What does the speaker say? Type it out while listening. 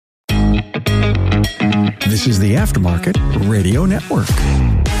This is the Aftermarket Radio Network.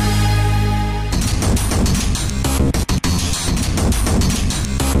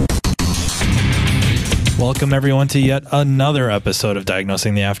 Welcome, everyone, to yet another episode of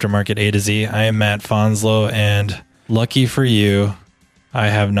Diagnosing the Aftermarket A to Z. I am Matt Fonslow, and lucky for you, I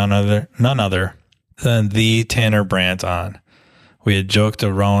have none other than the Tanner Brandt on. We had joked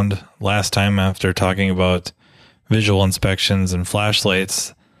around last time after talking about visual inspections and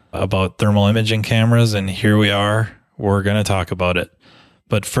flashlights about thermal imaging cameras, and here we are. We're going to talk about it.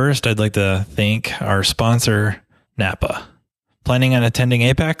 But first, I'd like to thank our sponsor, Napa. Planning on attending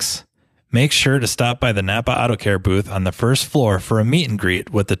Apex? Make sure to stop by the Napa Auto Care booth on the first floor for a meet and greet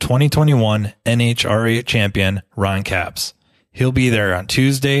with the 2021 NHRA champion, Ron Capps. He'll be there on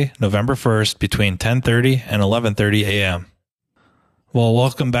Tuesday, November 1st between 10:30 and 11:30 a.m. Well,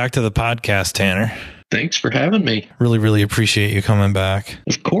 welcome back to the podcast, Tanner. Thanks for having me. Really appreciate you coming back.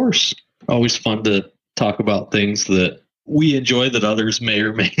 Of course. Always fun to talk about things that we enjoy that others may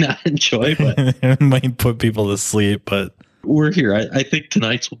or may not enjoy, but it might put people to sleep, but we're here. I think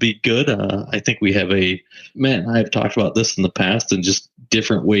tonight's will be good. I think we have Matt and I have talked about this in the past and just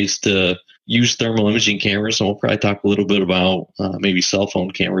different ways to use thermal imaging cameras. And we'll probably talk a little bit about maybe cell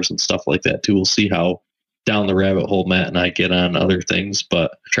phone cameras and stuff like that too. We'll see how down the rabbit hole Matt and I get on other things,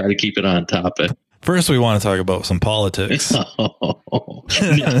 but try to keep it on topic. First, we want to talk about some politics.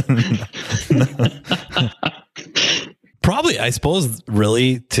 Probably, I suppose,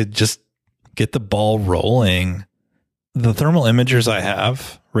 really to just get the ball rolling. The thermal imagers I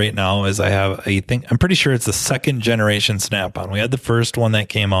have right now is I'm pretty sure it's the second generation Snap-on. We had the first one that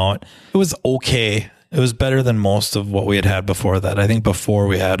came out. It was okay. It was better than most of what we had before that. I think before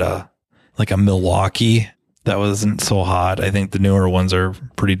we had a Milwaukee that wasn't so hot. I think the newer ones are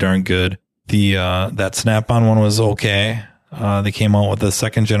pretty darn good. That Snap-on one was okay. They came out with the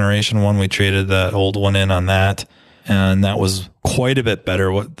second generation one. We traded that old one in on that, and that was quite a bit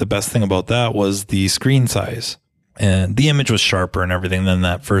better. The best thing about that was the screen size. And the image was sharper and everything than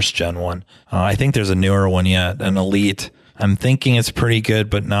that first gen one. I think there's a newer one yet, an Elite. I'm thinking it's pretty good,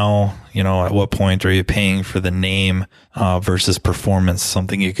 but now, at what point are you paying for the name versus performance,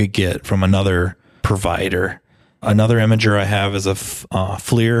 something you could get from another provider? Another imager I have is a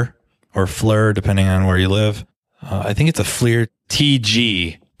FLIR or FLIR, depending on where you live. I think it's a FLIR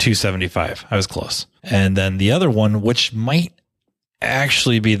TG 275. I was close. And then the other one, which might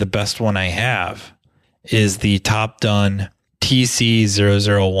actually be the best one I have, is the Topdon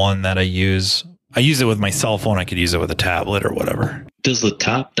TC001 that I use. I use it with my cell phone. I could use it with a tablet or whatever. Does the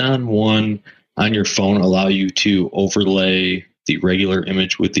Topdon one on your phone allow you to overlay the regular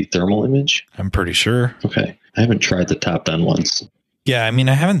image with the thermal image? I'm pretty sure. Okay. I haven't tried the Topdon ones. Yeah, I mean,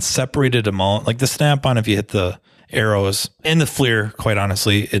 I haven't separated them all. Like the Snap-on, if you hit the arrows, and the FLIR, quite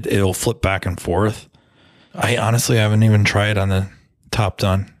honestly, it'll flip back and forth. I honestly haven't even tried on the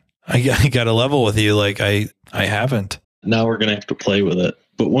Topdon. I got to level with you. Like I haven't. Now we're going to have to play with it.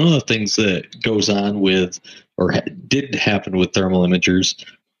 But one of the things that goes on with, or did happen with thermal imagers,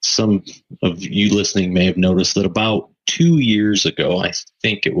 some of you listening may have noticed that about 2 years ago, I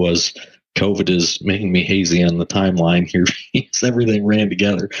think it was, COVID is making me hazy on the timeline here. Everything ran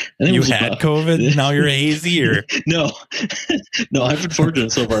together. And you had COVID? Now you're hazy? Or? No, I've been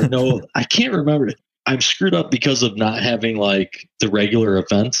fortunate so far. No, I can't remember. I'm screwed up because of not having the regular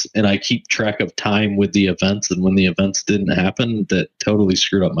events, and I keep track of time with the events, and when the events didn't happen, that totally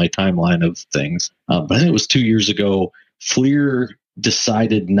screwed up my timeline of things. But I think it was 2 years ago, FLIR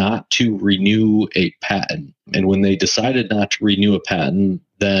decided not to renew a patent. And when they decided not to renew a patent,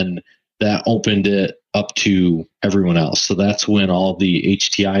 then that opened it up to everyone else. So that's when all the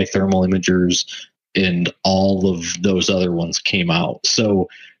HTI thermal imagers and all of those other ones came out. So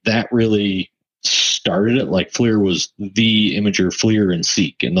that really started it. Like FLIR was the imager, FLIR and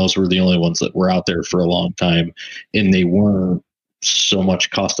Seek, and those were the only ones that were out there for a long time, and they weren't so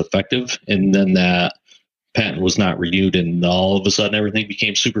much cost effective. And then that patent was not renewed, and all of a sudden everything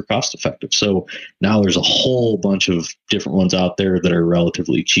became super cost effective. So now there's a whole bunch of different ones out there that are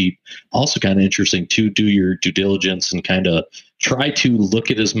relatively cheap. Also kind of interesting to do your due diligence and kind of try to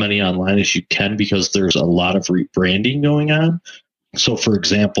look at as many online as you can, because there's a lot of rebranding going on. So, for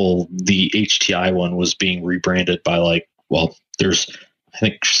example, the HTI one was being rebranded by there's, I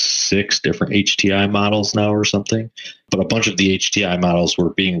think, 6 different HTI models now or something. But a bunch of the HTI models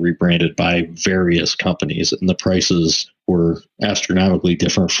were being rebranded by various companies, and the prices were astronomically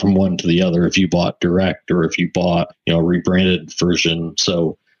different from one to the other if you bought direct or if you bought, a rebranded version.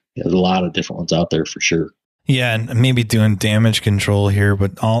 So there's a lot of different ones out there for sure. Yeah, and maybe doing damage control here,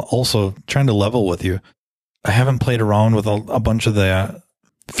 but also trying to level with you. I haven't played around with a bunch of the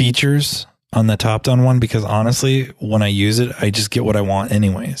features on the top-down one because honestly, when I use it, I just get what I want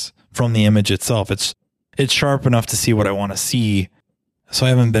anyways from the image itself. It's sharp enough to see what I want to see. So I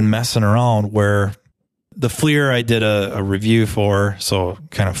haven't been messing around where the FLIR I did a review for, so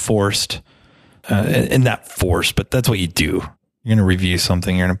kind of forced, and not forced, but that's what you do. You're going to review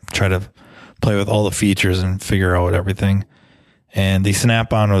something. You're going to try to play with all the features and figure out everything. And the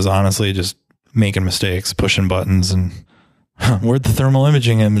Snap-on was honestly just making mistakes, pushing buttons, and where'd the thermal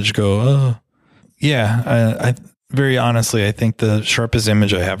imaging image go? I very honestly, I think the sharpest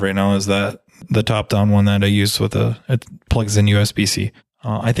image I have right now is that the top-down one that I use it plugs in USB-C.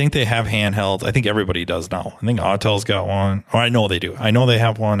 I think they have handheld. I think everybody does now. I think Autel's got one. Or I know they do. I know they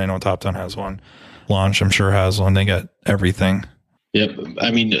have one. I know Top-Down has one. Launch, I'm sure, has one. They got everything. Yep. I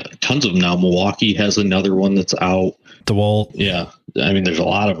mean, tons of them now. Milwaukee has another one that's out. DeWalt. Yeah. I mean, there's a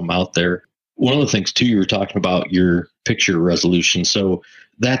lot of them out there. One of the things, too, you were talking about your picture resolution. So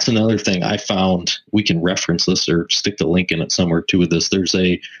that's another thing I found. We can reference this or stick the link in it somewhere, too, with this. There's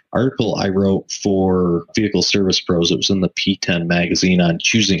a article I wrote for Vehicle Service Pros. It was in the P10 magazine on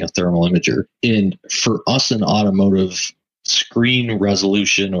choosing a thermal imager. And for us in automotive, screen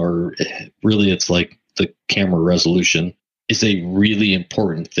resolution, or really it's like the camera resolution, is a really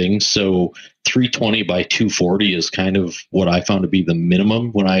important thing. So 320 by 240 is kind of what I found to be the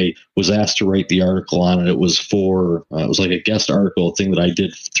minimum. When I was asked to write the article on it, it was like a guest article thing that I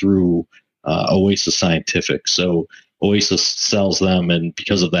did through Oasis Scientific. So Oasis sells them, and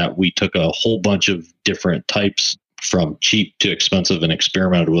because of that, we took a whole bunch of different types from cheap to expensive and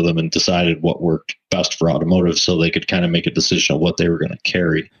experimented with them and decided what worked best for automotive so they could kind of make a decision of what they were going to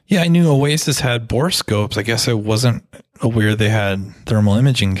carry. Yeah, I knew Oasis had borescopes. I guess I wasn't aware they had thermal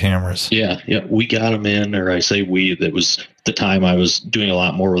imaging cameras. Yeah, we got them in, or I say we, that was the time I was doing a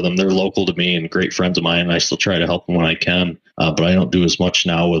lot more with them. They're local to me and great friends of mine, and I still try to help them when I can, but I don't do as much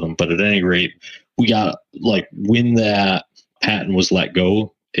now with them. But at any rate, we got, like, when that patent was let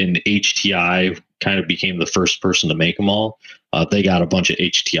go and HTI kind of became the first person to make them all, they got a bunch of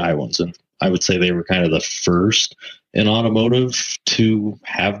HTI ones, and I would say they were kind of the first in automotive to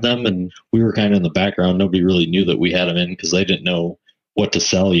have them, and we were kind of in the background. Nobody really knew that we had them in because they didn't know what to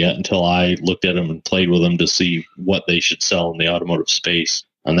sell yet until I looked at them and played with them to see what they should sell in the automotive space,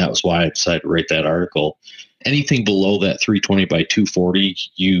 and that was why I decided to write that article. Anything below that 320 by 240,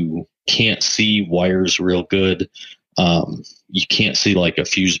 you can't see wires real good. You can't see like a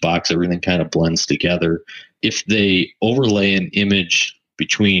fuse box. Everything kind of blends together. If they overlay an image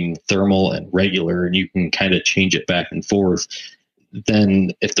between thermal and regular, and you can kind of change it back and forth,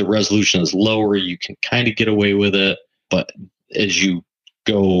 then if the resolution is lower, you can kind of get away with it. But as you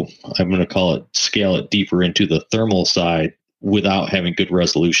go, I'm going to scale it deeper into the thermal side without having good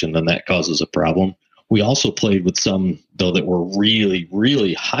resolution, then that causes a problem. We also played with some, though, that were really,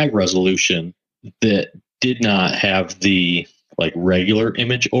 really high resolution that did not have the like regular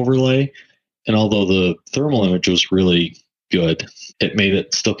image overlay. And although the thermal image was really good, it made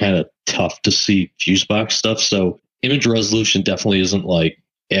it still kind of tough to see fuse box stuff. So image resolution definitely isn't like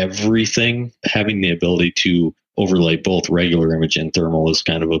everything. Having the ability to overlay both regular image and thermal is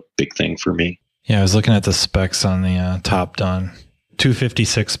kind of a big thing for me. Yeah, I was looking at the specs on the Top-Down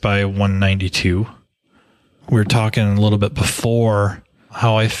 256 by 192. We were talking a little bit before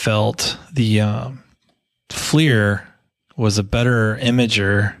how I felt the FLIR was a better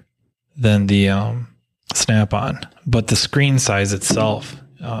imager than the Snap-on, but the screen size itself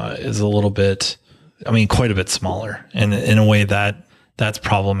is a little bit, quite a bit smaller, and in a way that's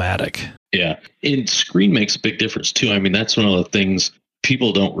problematic. Yeah, and screen makes a big difference too. I mean, that's one of the things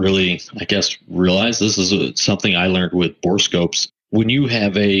people don't really, I guess, realize. This is something I learned with borescopes. When you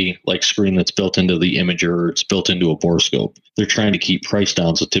have a screen that's built into the imager, or it's built into a borescope, they're trying to keep price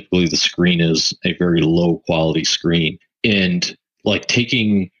down. So typically the screen is a very low quality screen. And like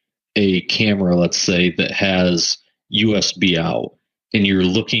taking a camera, let's say, that has USB out, and you're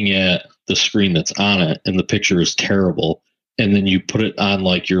looking at the screen that's on it and the picture is terrible, and then you put it on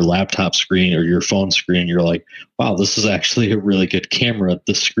like your laptop screen or your phone screen, you're like, wow, this is actually a really good camera.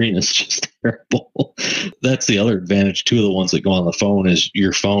 The screen is just terrible. That's the other advantage too of the ones that go on the phone, is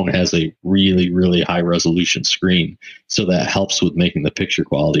your phone has a really, really high resolution screen. So that helps with making the picture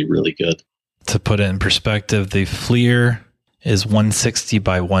quality really good. To put it in perspective, the FLIR is 160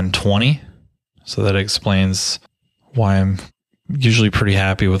 by 120. So that explains why I'm usually pretty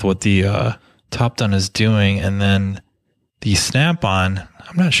happy with what the Top-Down is doing. And then the Snap-on,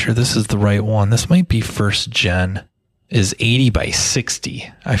 I'm not sure this is the right one. This might be first gen, is 80 by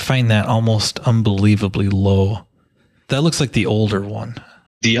 60. I find that almost unbelievably low. That looks like the older one.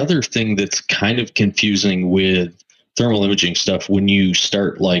 The other thing that's kind of confusing with thermal imaging stuff, when you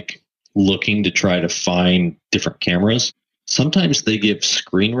start like looking to try to find different cameras. Sometimes they give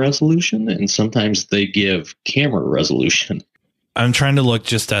screen resolution and sometimes they give camera resolution. I'm trying to look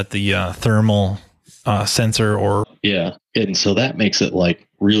just at the thermal sensor or... Yeah. And so that makes it like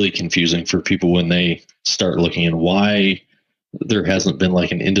really confusing for people when they start looking at why there hasn't been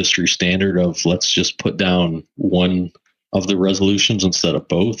like an industry standard of let's just put down one of the resolutions instead of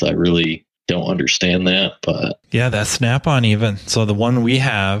both. I really don't understand that, but... Yeah, that Snap-on even. So the one we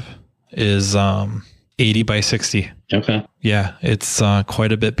have is 80 by 60. Okay. Yeah, it's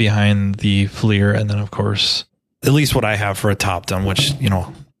quite a bit behind the FLIR. And then, of course, at least what I have for a top down, which, you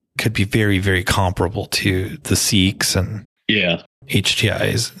know, could be very, very comparable to the Seeks and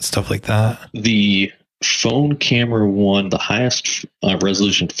HTIs and stuff like that. The phone camera one, the highest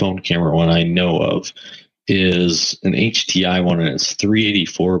resolution phone camera one I know of is an HTI one, and it's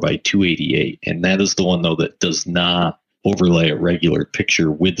 384 by 288. And that is the one, though, that does not overlay a regular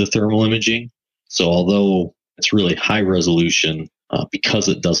picture with the thermal imaging. So although it's really high resolution, because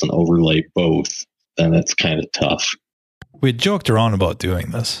it doesn't overlay both, then it's kind of tough. We had joked around about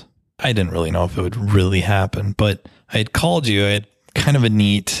doing this. I didn't really know if it would really happen, but I had called you. I had kind of a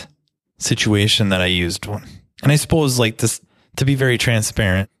neat situation that I used one. And I suppose, like this, to be very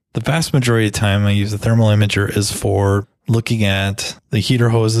transparent, the vast majority of the time I use the thermal imager is for looking at the heater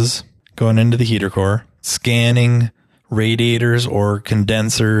hoses going into the heater core, scanning radiators or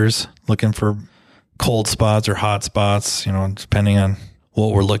condensers, looking for cold spots or hot spots, you know, depending on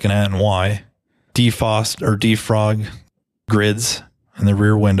what we're looking at and why. Defrost or defrog grids in the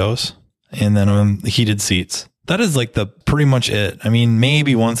rear windows, and then the heated seats. That is like the pretty much it. I mean,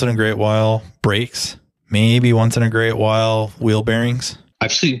 maybe once in a great while brakes, maybe once in a great while wheel bearings.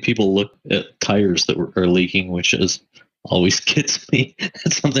 I've seen people look at tires that are leaking, which is always gets me.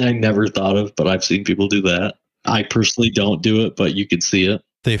 That's something I never thought of, but I've seen people do that. I personally don't do it, but you can see it.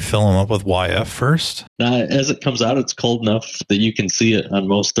 They fill them up with YF first. As it comes out, it's cold enough that you can see it on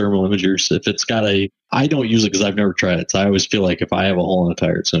most thermal imagers. If it's got I don't use it because I've never tried it. So I always feel like if I have a hole in a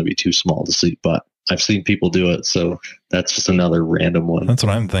tire, it's going to be too small to see. But I've seen people do it. So that's just another random one. That's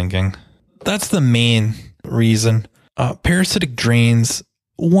what I'm thinking. That's the main reason. Parasitic drains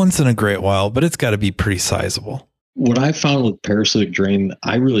once in a great while, but it's got to be pretty sizable. What I found with parasitic drain,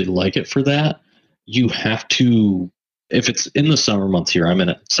 I really like it for that. You have to, if it's in the summer months here, I'm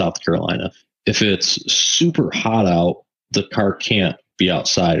in South Carolina. If it's super hot out, the car can't be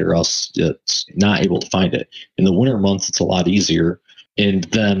outside or else it's not able to find it. In the winter months, it's a lot easier. And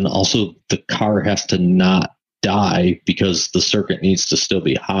then also the car has to not die because the circuit needs to still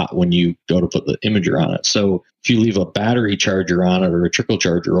be hot when you go to put the imager on it. So if you leave a battery charger on it or a trickle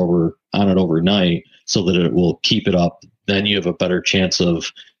charger on it overnight so that it will keep it up, then you have a better chance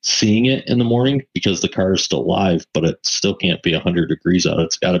of seeing it in the morning because the car is still live, but it still can't be 100 degrees out.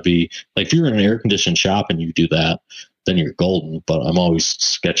 It's got to be like if you're in an air conditioned shop and you do that, then you're golden. But I'm always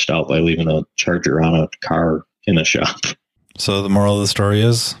sketched out by leaving a charger on a car in a shop. So the moral of the story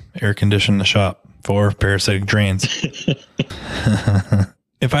is air condition the shop for parasitic drains.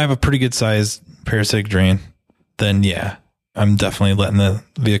 If I have a pretty good sized parasitic drain, then yeah, I'm definitely letting the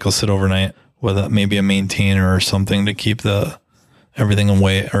vehicle sit overnight with maybe a maintainer or something to keep everything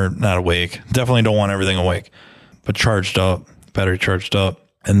awake, or not awake. Definitely don't want everything awake, but charged up, battery charged up.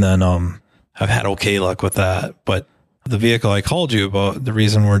 And then I've had okay luck with that. But the vehicle I called you about, the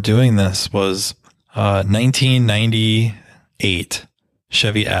reason we're doing this was 1998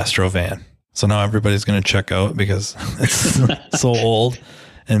 Chevy Astro van. So now everybody's going to check out because it's so old.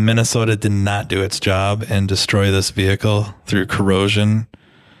 And Minnesota did not do its job and destroy this vehicle through corrosion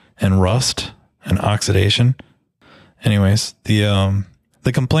and rust and oxidation. Anyways, the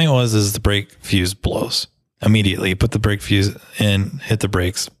complaint is the brake fuse blows immediately. Put the brake fuse in, hit the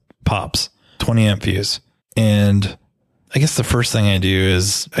brakes, pops, 20 amp fuse. And I guess the first thing I do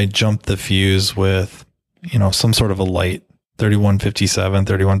is I jump the fuse with, some sort of a light, 3157,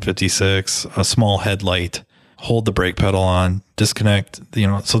 3156, a small headlight, hold the brake pedal on, disconnect,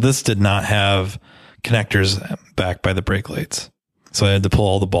 so this did not have connectors back by the brake lights. So I had to pull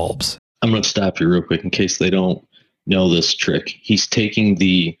all the bulbs. I'm going to stop you real quick in case they don't know this trick. He's taking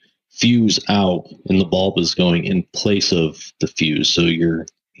the fuse out and the bulb is going in place of the fuse. So you're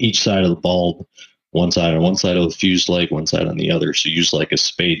each side of the bulb, one side on one side of the fuse light, one side on the other. So use like a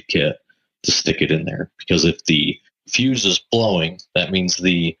spade kit to stick it in there. Because if the fuse is blowing, that means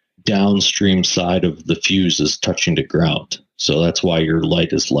the downstream side of the fuse is touching the ground. So that's why your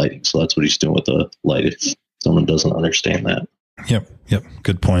light is lighting. So that's what he's doing with the light if someone doesn't understand that. Yep.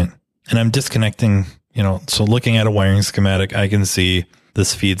 Good point. And I'm disconnecting, so looking at a wiring schematic, I can see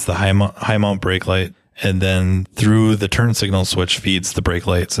this feeds the high mount brake light And then through the turn signal switch feeds the brake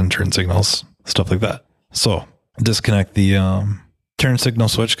lights and turn signals, stuff like that. So disconnect the turn signal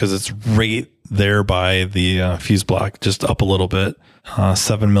switch because it's right there by the fuse block, just up a little bit.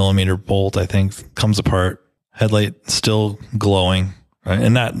 7mm bolt, I think, comes apart. Headlight still glowing, right?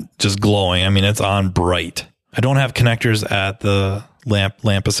 And not just glowing. I mean, it's on bright. I don't have connectors at the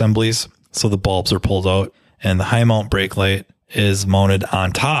lamp assemblies, so the bulbs are pulled out. And the high mount brake light is mounted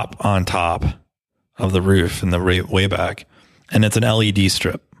on top of the roof in the way back. And it's an LED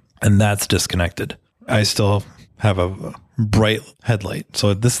strip, and that's disconnected. I still have a bright headlight.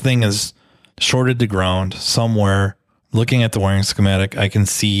 So this thing is shorted to ground somewhere. Looking at the wiring schematic, I can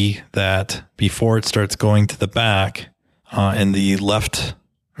see that before it starts going to the back, in the left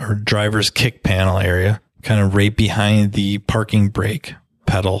or driver's kick panel area, kind of right behind the parking brake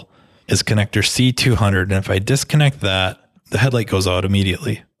pedal, is connector C200. And if I disconnect that, the headlight goes out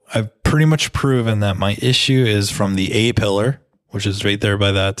immediately. I've pretty much proven that my issue is from the A pillar, which is right there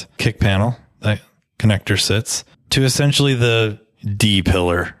by that kick panel that connector sits, to essentially the D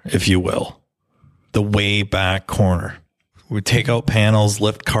pillar, if you will, the way back corner. We take out panels,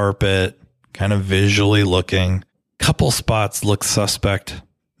 lift carpet, kind of visually looking. Couple spots look suspect.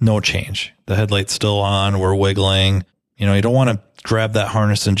 No change. The headlight's still on. We're wiggling. You know, you don't want to grab that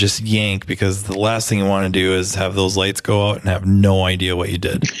harness and just yank, because the last thing you want to do is have those lights go out and have no idea what you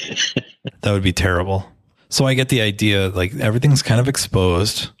did. That would be terrible. So I get the idea, like everything's kind of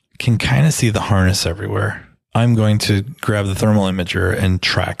exposed. Can kind of see the harness everywhere. I'm going to grab the thermal imager and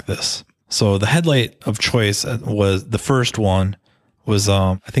track this. So the headlight of choice was, the first one was,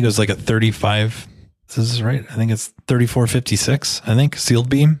 I think it was like a 35. This is right. I think it's 3456, I think, sealed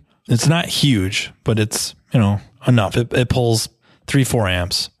beam. It's not huge, but it's, you know, enough. It pulls 3-4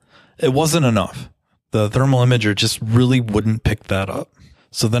 amps. It wasn't enough. The thermal imager just really wouldn't pick that up.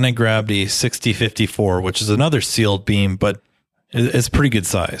 So then I grabbed a 6054, which is another sealed beam, but it's pretty good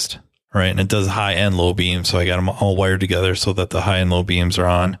sized, right? And it does high and low beams. So I got them all wired together so that the high and low beams are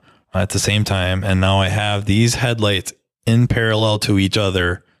on at the same time. And now I have these headlights in parallel to each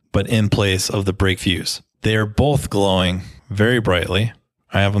other, but in place of the brake fuse. They are both glowing very brightly.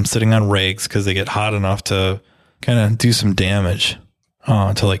 I have them sitting on rags because they get hot enough to kind of do some damage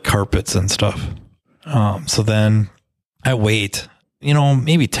to like carpets and stuff. So then I wait, you know,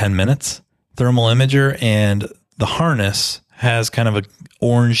 maybe 10 minutes. Thermal imager, and the harness has kind of an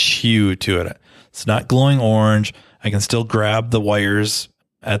orange hue to it. It's not glowing orange. I can still grab the wires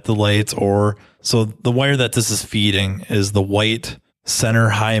at the lights, or so the wire that this is feeding is the white center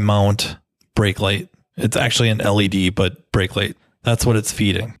high mount brake light. It's actually an LED, but brake light. That's what it's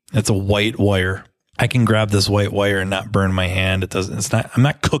feeding. It's a white wire. I can grab this white wire and not burn my hand. I'm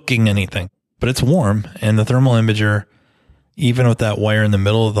not cooking anything, but it's warm. And the thermal imager, even with that wire in the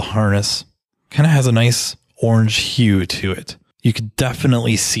middle of the harness, kind of has a nice orange hue to it. You could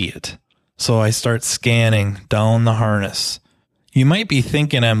definitely see it. So I start scanning down the harness. You might be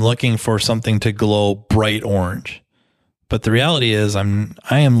thinking I'm looking for something to glow bright orange, but the reality is I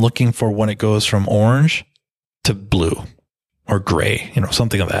am looking for when it goes from orange to blue or gray, you know,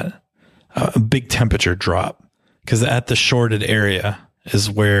 something of that. A big temperature drop, because at the shorted area is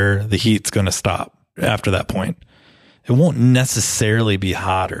where the heat's going to stop after that point. It won't necessarily be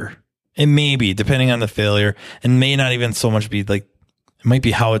hotter. It may be, depending on the failure, and may not even so much be like, it might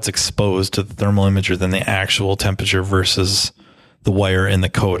be how it's exposed to the thermal imager than the actual temperature versus the wire in the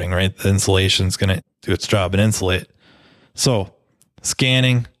coating, right? The insulation is going to do its job and insulate. So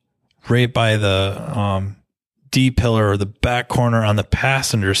scanning right by the D pillar, or the back corner on the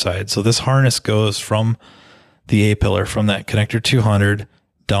passenger side. So this harness goes from the A pillar, from that connector 200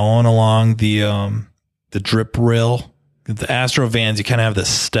 down along the drip rail. The Astro vans, you kind of have this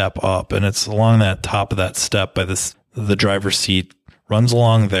step up, and it's along that top of that step by the driver's seat, runs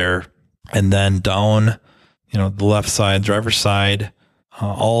along there, and then down, you know, the left side, driver's side,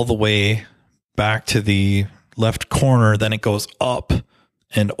 all the way back to the left corner. Then it goes up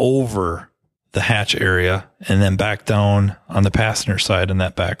and over the hatch area, and then back down on the passenger side in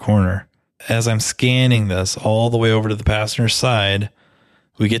that back corner. As I'm scanning this all the way over to the passenger side,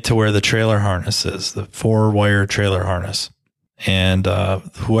 we get to where the trailer harness is, the 4-wire trailer harness. And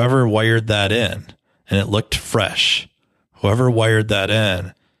whoever wired that in, and it looked fresh, whoever wired that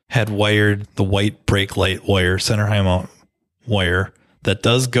in had wired the white brake light wire, center high mount wire, that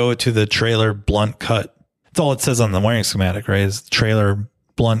does go to the trailer blunt cut. That's all it says on the wiring schematic, right? Is trailer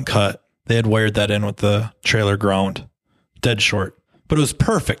blunt cut. They had wired that in with the trailer ground, dead short. But it was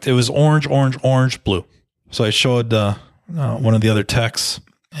perfect. It was orange, orange, orange, blue. So I showed one of the other techs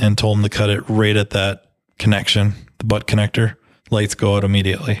and told him to cut it right at that connection, the butt connector. Lights go out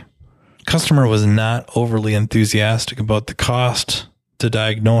immediately. A Customer was not overly enthusiastic about the cost to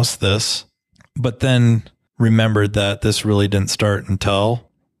diagnose this, but then remembered that this really didn't start until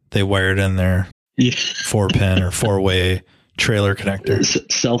they wired in their 4-pin or 4-way trailer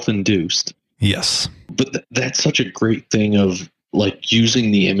connector. Self-induced. Yes. But that's such a great thing of like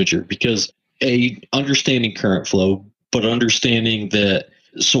using the imager, because understanding current flow, but understanding that.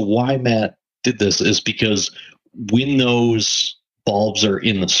 So why Matt did this is because when those bulbs are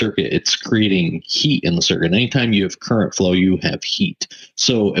in the circuit, it's creating heat in the circuit. Anytime you have current flow, you have heat.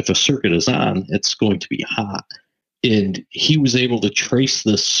 So if a circuit is on, it's going to be hot. And he was able to trace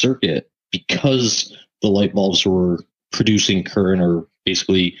this circuit because the light bulbs were producing current, or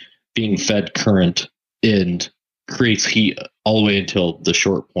basically being fed current, and creates heat all the way until the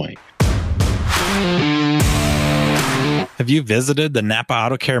short point. Have you visited the Napa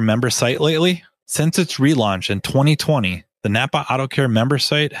Auto Care member site lately? Since its relaunch in 2020, the Napa Auto Care member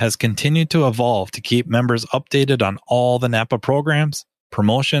site has continued to evolve to keep members updated on all the Napa programs,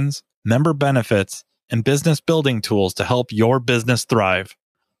 promotions, member benefits, and business building tools to help your business thrive.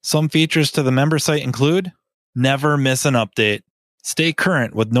 Some features to the member site include: never miss an update, stay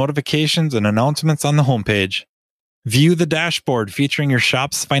current with notifications and announcements on the homepage, view the dashboard featuring your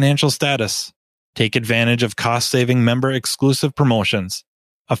shop's financial status, take advantage of cost-saving member-exclusive promotions,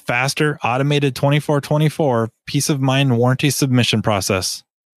 a faster, automated 24/24 peace of mind warranty submission process,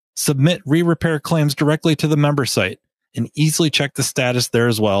 submit re-repair claims directly to the member site, and easily check the status there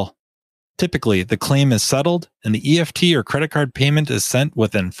as well. Typically, the claim is settled and the EFT or credit card payment is sent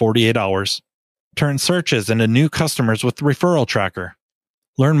within 48 hours. Turn searches into new customers with the referral tracker.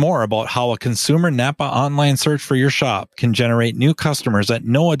 Learn more about how a consumer Napa online search for your shop can generate new customers at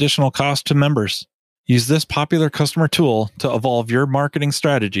no additional cost to members. Use this popular customer tool to evolve your marketing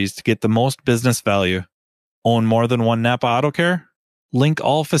strategies to get the most business value. Own more than one Napa Auto Care? Link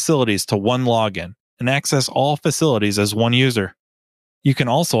all facilities to one login and access all facilities as one user. You can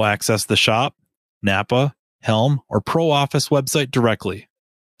also access the shop, Napa, Helm, or Pro Office website directly.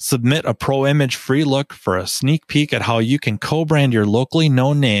 Submit a Pro Image free look for a sneak peek at how you can co-brand your locally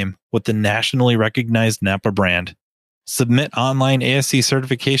known name with the nationally recognized Napa brand. Submit online ASC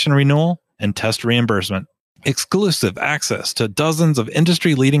certification renewal and test reimbursement. Exclusive access to dozens of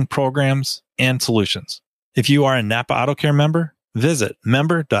industry-leading programs and solutions. If you are a Napa Auto Care member, visit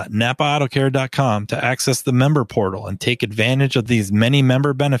member.napaautocare.com to access the member portal and take advantage of these many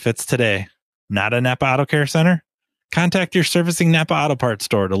member benefits today. Not a Napa Auto Care Center? Contact your servicing Napa Auto Parts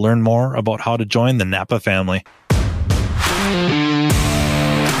store to learn more about how to join the Napa family.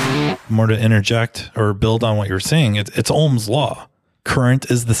 More to interject or build on what you're saying, it's Ohm's law. Current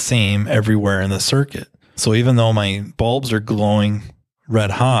is the same everywhere in the circuit. So even though my bulbs are glowing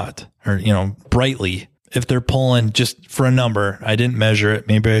red hot or, brightly, if they're pulling just for a number, I didn't measure it.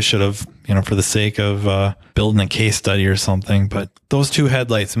 Maybe I should have, for the sake of building a case study or something. But those two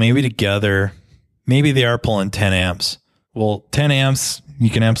headlights, maybe together, maybe they are pulling 10 amps. Well, 10 amps, you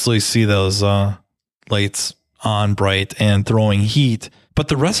can absolutely see those lights on bright and throwing heat. But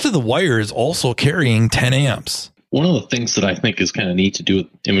the rest of the wire is also carrying 10 amps. One of the things that I think is kind of neat to do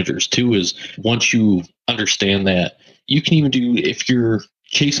with imagers too is once you understand that, you can even do, if you're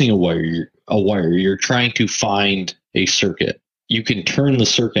chasing a wire, you're trying to find a circuit, you can turn the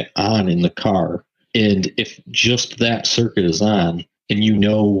circuit on in the car. And if just that circuit is on and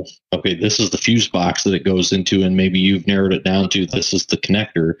okay, this is the fuse box that it goes into, and maybe you've narrowed it down to this is the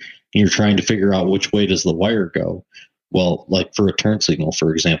connector, and you're trying to figure out which way does the wire go. Well, like for a turn signal,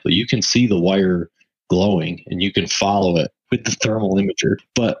 for example, you can see the wire glowing and you can follow it with the thermal imager.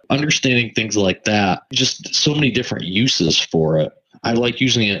 But understanding things like that, just so many different uses for it. I like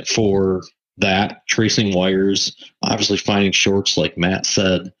using it for that, tracing wires, obviously finding shorts like Matt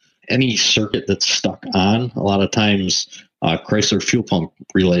said, any circuit that's stuck on. A lot of times Chrysler fuel pump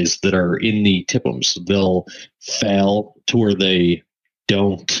relays that are in the TIPMs, they'll fail to where they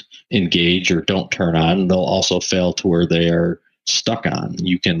don't engage or don't turn on. They'll also fail to where they are stuck on.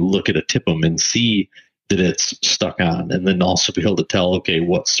 You can look at a TIPM and see that it's stuck on, and then also be able to tell, okay,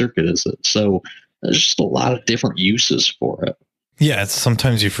 what circuit is it? So there's just a lot of different uses for it. Yeah,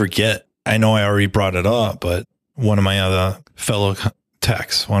 sometimes you forget. I know I already brought it up, but one of my other fellow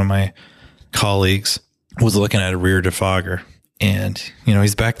techs, one of my colleagues, was looking at a rear defogger, and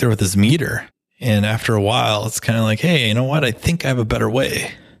he's back there with his meter. And after a while, it's kind of like, hey, you know what? I think I have a better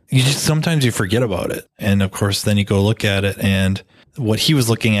way. Sometimes you forget about it. And of course, then you go look at it, and what he was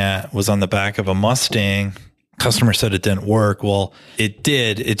looking at was on the back of a Mustang. Customer said it didn't work. Well, it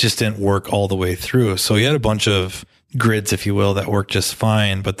did. It just didn't work all the way through. So he had a bunch of grids, if you will, that worked just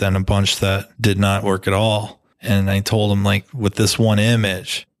fine, but then a bunch that did not work at all. And I told him, like, with this one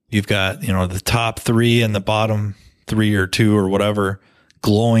image, you've got, the top 3 and the bottom 3 or 2 or whatever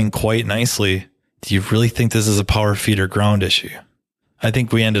glowing quite nicely. Do you really think this is a power feed or ground issue? I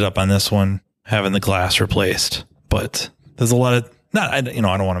think we ended up on this one having the glass replaced, but there's a lot of, I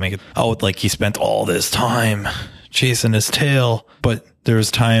don't want to make it out like he spent all this time chasing his tail, but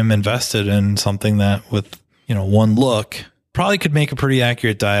there's time invested in something that with, one look probably could make a pretty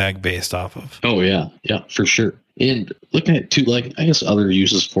accurate diag based off of. Oh yeah. Yeah, for sure. And looking at too, like, I guess other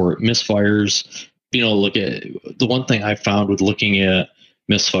uses for it, misfires, look at the one thing I found with looking at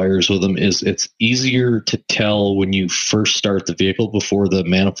misfires with them is it's easier to tell when you first start the vehicle before the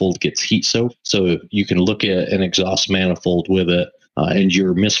manifold gets heat soaked. So you can look at an exhaust manifold with it and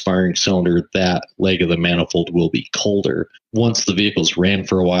your misfiring cylinder, that leg of the manifold will be colder. Once the vehicle's ran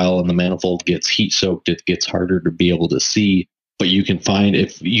for a while and the manifold gets heat soaked, it gets harder to be able to see. But you can find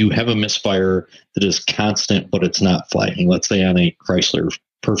if you have a misfire that is constant, but it's not flagging. Let's say on a Chrysler,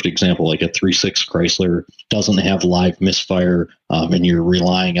 perfect example, like a 3.6 Chrysler doesn't have live misfire, and you're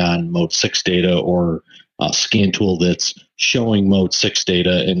relying on Mode 6 data or a scan tool that's showing Mode 6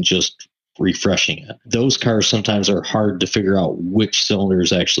 data and just refreshing it. Those cars sometimes are hard to figure out which cylinder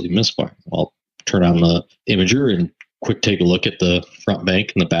is actually misfiring. Well, turn on the imager and quick take a look at the front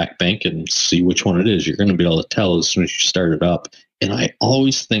bank and the back bank and see which one it is. You're going to be able to tell as soon as you start it up. And I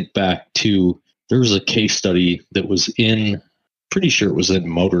always think back to, there was a case study that was in, pretty sure it was in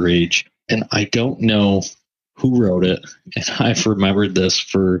Motor Age, and I don't know who wrote it. And I've remembered this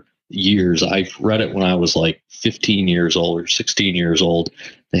for years. I read it when I was like 15 years old or 16 years old.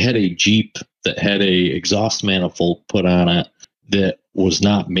 They had a Jeep that had a exhaust manifold put on it that was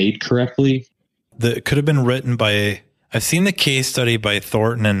not made correctly. That could have been written by, I've seen the case study by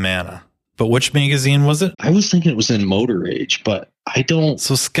Thornton and Manna, but which magazine was it? I was thinking it was in Motor Age, but I don't.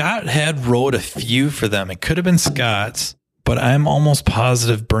 So Scott had wrote a few for them. It could have been Scott's, but I'm almost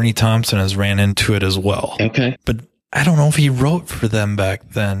positive Bernie Thompson has ran into it as well. Okay. But I don't know if he wrote for them back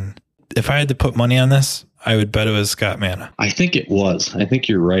then. If I had to put money on this, I would bet it was Scott Manna. I think it was. I think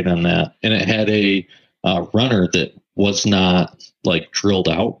you're right on that. And it had a runner that was not like drilled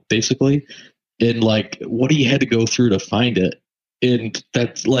out, basically. And like what he had to go through to find it. And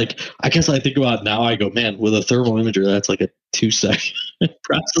that's like, I guess I think about it now, I go, man, with a thermal imager, that's like a 2-second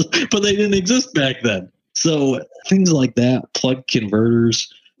process, but they didn't exist back then. So things like that, plug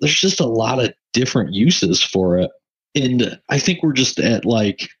converters, there's just a lot of different uses for it. And I think we're just at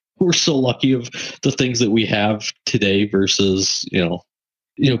like, we're so lucky of the things that we have today versus,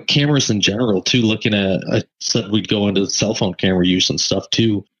 cameras in general too. Looking at, I said we'd go into cell phone camera use and stuff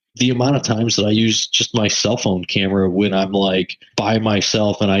too. The amount of times that I use just my cell phone camera when I'm like by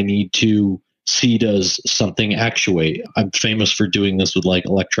myself and I need to see, does something actuate? I'm famous for doing this with like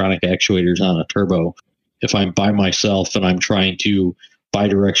electronic actuators on a turbo. If I'm by myself and I'm trying to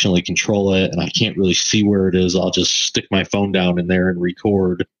bidirectionally control it and I can't really see where it is, I'll just stick my phone down in there and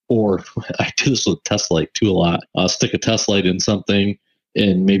record. Or I do this with test light too a lot. I'll stick a test light in something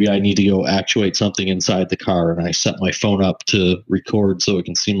and maybe I need to go actuate something inside the car, and I set my phone up to record so it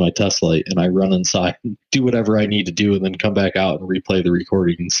can see my test light, and I run inside and do whatever I need to do and then come back out and replay the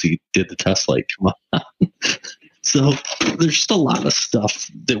recording and see, did the test light come on? So there's just a lot of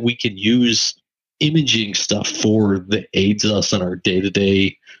stuff that we can use imaging stuff for that aids us in our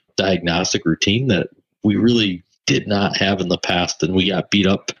day-to-day diagnostic routine that we really did not have in the past, and we got beat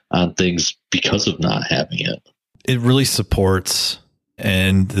up on things because of not having it. It really supports,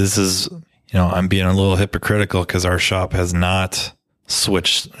 and this is, I'm being a little hypocritical because our shop has not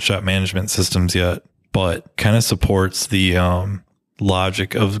switched shop management systems yet, but kind of supports the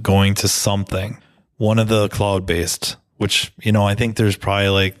logic of going to something. One of the cloud-based, which, I think there's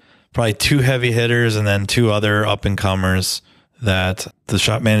probably 2 heavy hitters and then 2 other up-and-comers that the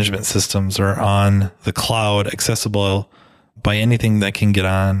shop management systems are on the cloud, accessible by anything that can get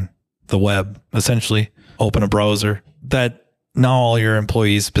on the web, essentially. Open a browser. That now all your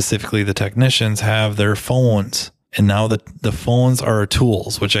employees, specifically the technicians, have their phones. And now the phones are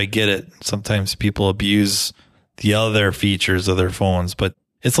tools, which I get it. Sometimes people abuse the other features of their phones, but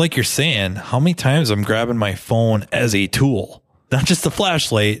it's like you're saying, how many times I'm grabbing my phone as a tool, not just a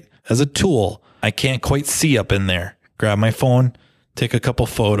flashlight, as a tool. I can't quite see up in there. Grab my phone, take a couple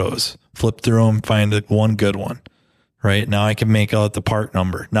photos, flip through them, find one good one, right? Now I can make out the part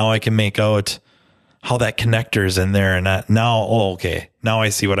number. Now I can make out how that connector is in there. And okay. Now I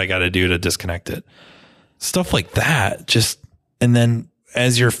see what I got to do to disconnect it. Stuff like that. And then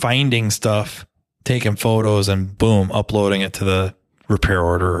as you're finding stuff, taking photos and boom, uploading it to the repair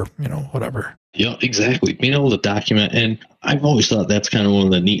order or, whatever. Yeah, exactly. Being able to document. And I've always thought that's kind of one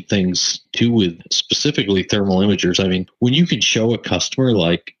of the neat things too with specifically thermal imagers. I mean, when you can show a customer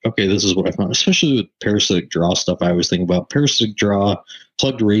like, okay, this is what I found, especially with parasitic draw stuff, I always think about parasitic draw,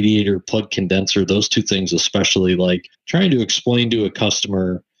 plugged radiator, plugged condenser, those two things, especially like trying to explain to a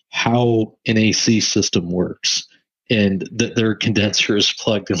customer how an AC system works and that their condenser is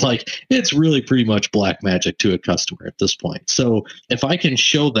plugged in. Like, it's really pretty much black magic to a customer at this point. So if I can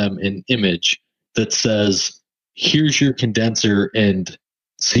show them an image that says, here's your condenser and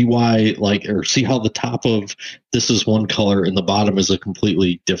see why, or see how the top of this is one color and the bottom is a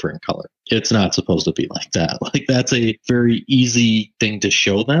completely different color. It's not supposed to be like that. Like, that's a very easy thing to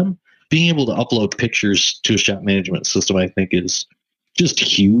show them. Being able to upload pictures to a shop management system, I think, is just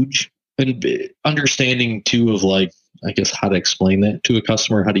huge. And understanding too of how to explain that to a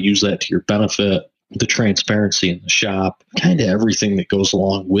customer, how to use that to your benefit, the transparency in the shop, kind of everything that goes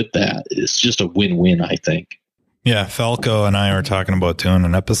along with that is just a win-win, I think. Yeah, Falco and I were talking about doing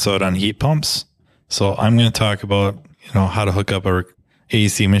an episode on heat pumps. So I'm going to talk about, how to hook up a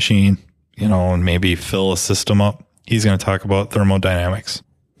AC machine, and maybe fill a system up. He's going to talk about thermodynamics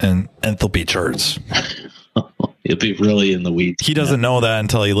and enthalpy charts. It'll be really in the weeds. He doesn't know that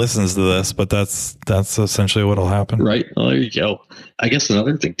until he listens to this, but that's essentially what'll happen. Right. Well, there you go. I guess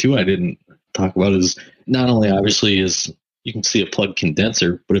another thing too I didn't talk about is not only obviously is you can see a plug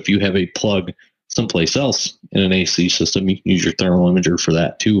condenser, but if you have a plug someplace else in an AC system, you can use your thermal imager for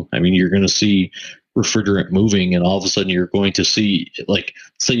that too. I mean, you're going to see refrigerant moving and all of a sudden you're going to see,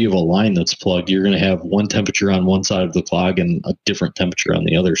 say you have a line that's plugged, you're going to have one temperature on one side of the plug and a different temperature on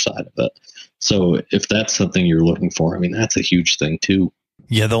the other side of it. So if that's something you're looking for, I mean, that's a huge thing too.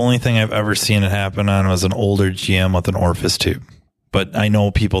 Yeah, the only thing I've ever seen it happen on was an older GM with an orifice tube. But I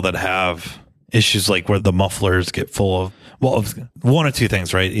know people that have issues like where the mufflers get full of, one or two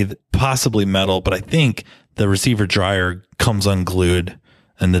things, right? Either possibly metal, but I think the receiver dryer comes unglued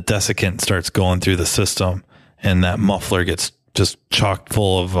and the desiccant starts going through the system and that muffler gets just chocked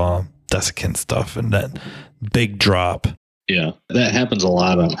full of desiccant stuff and that big drop. Yeah, that happens a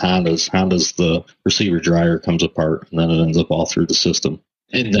lot on Hondas. Hondas, the receiver dryer comes apart and then it ends up all through the system.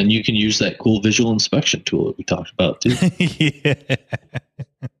 And then you can use that cool visual inspection tool that we talked about too. Yeah.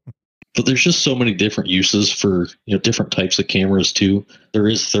 But there's just so many different uses for different types of cameras too. There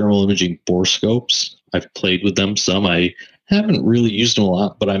is thermal imaging borescopes. I've played with them some. I haven't really used them a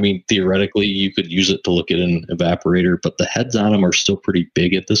lot, but I mean, theoretically, you could use it to look at an evaporator, but the heads on them are still pretty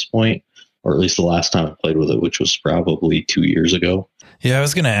big at this point, or at least the last time I played with it, which was probably 2 years ago. Yeah, I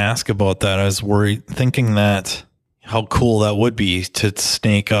was going to ask about that. I was thinking that how cool that would be to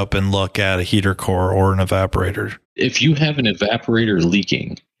snake up and look at a heater core or an evaporator. If you have an evaporator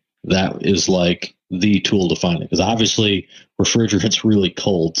leaking, that is like the tool to find it, because obviously refrigerant's really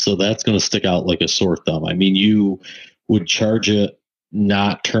cold, so that's going to stick out like a sore thumb. I mean, you would charge it,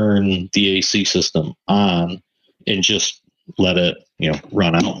 not turn the AC system on, and just let it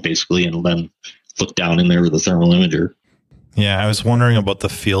run out basically, and then look down in there with a thermal imager. Yeah, I was wondering about the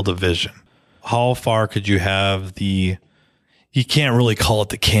field of vision. How far could you have you can't really call it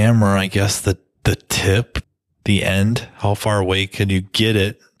the camera, I guess, the tip, the end. How far away could you get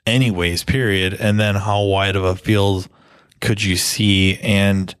it anyways, period? And then how wide of a field could you see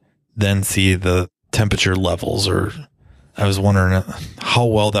and then see the temperature levels? Or I was wondering how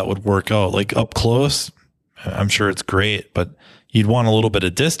well that would work out. Like up close, I'm sure it's great, but you'd want a little bit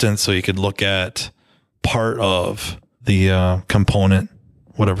of distance so you could look at part of the component,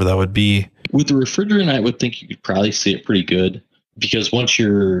 whatever that would be. With the refrigerant, I would think you could probably see it pretty good, because once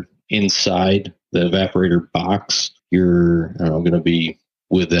you're inside the evaporator box, you're going to be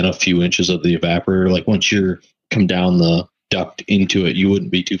within a few inches of the evaporator. Like once you're come down the duct into it, you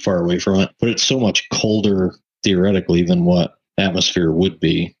wouldn't be too far away from it. But it's so much colder theoretically than what atmosphere would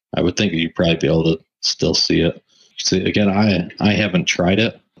be. I would think you'd probably be able to still see it. See, again, I haven't tried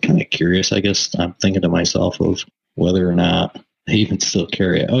it. Kind of curious, I guess. I'm thinking to myself of whether or not they even still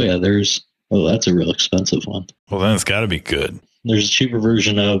carry it. Oh yeah, that's a real expensive one. Well, then it's got to be good. There's a cheaper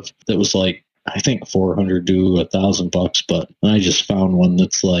version that was like, I think $400 to $1,000, but I just found one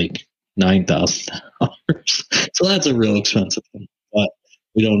that's like $9,000. So that's a real expensive one, but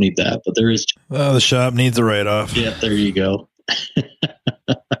we don't need that. But there is. Well, the shop needs a write-off. Yeah, there you go.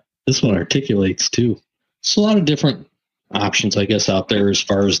 This one articulates too. It's a lot of different options, I guess, out there as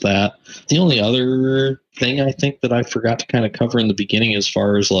far as that. The only other thing I think that I forgot to kind of cover in the beginning as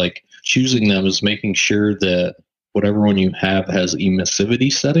far as like choosing them is making sure that whatever one you have has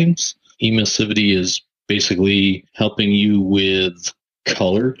emissivity settings. Emissivity is basically helping you with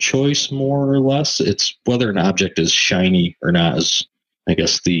color choice, more or less. It's whether an object is shiny or not is I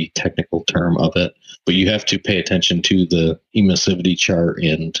guess the technical term of it. But you have to pay attention to the emissivity chart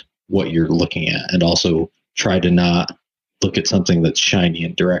and what you're looking at, and also try to not look at something that's shiny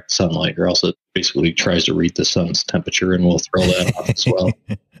in direct sunlight, or else it basically tries to read the sun's temperature and will throw that off as well.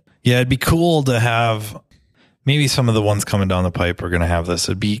 Yeah, it'd be cool to have, maybe some of the ones coming down the pipe are going to have this.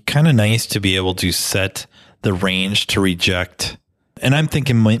 It'd be kind of nice to be able to set the range to reject. And I'm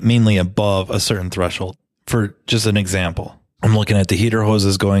thinking mainly above a certain threshold. For just an example, I'm looking at the heater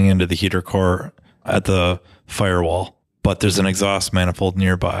hoses going into the heater core at the firewall, but there's an exhaust manifold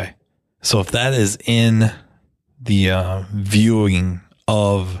nearby. So if that is in the viewing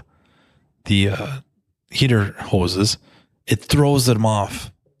of the heater hoses, it throws them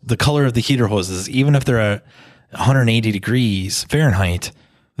off. The color of the heater hoses, even if they're at 180 degrees Fahrenheit,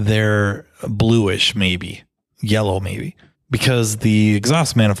 they're bluish, maybe yellow, maybe, because the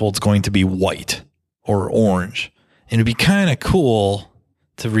exhaust manifold is going to be white or orange. And it'd be kind of cool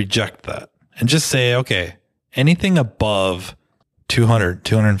to reject that and just say, okay, anything above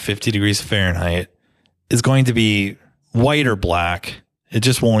 250 degrees Fahrenheit is going to be white or black. It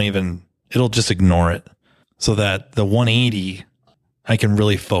just won't even, it'll just ignore it, so that the 180 I can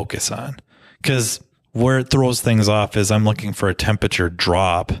really focus on. Because where it throws things off is I'm looking for a temperature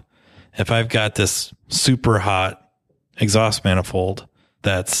drop. If I've got this super hot exhaust manifold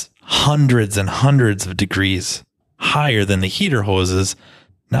that's hundreds and hundreds of degrees higher than the heater hoses,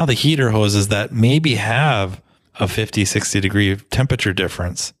 now the heater hoses that maybe have a 50, 60 degree temperature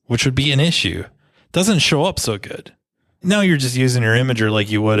difference, which would be an issue, doesn't show up so good. Now you're just using your imager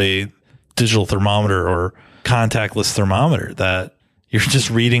like you would a digital thermometer or contactless thermometer, that you're just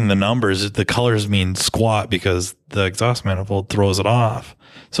reading the numbers. The colors mean squat because the exhaust manifold throws it off.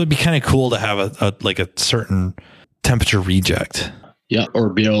 So it'd be kind of cool to have a certain temperature reject. Yeah, or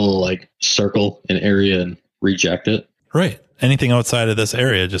be able to like circle an area and reject it. Right. Anything outside of this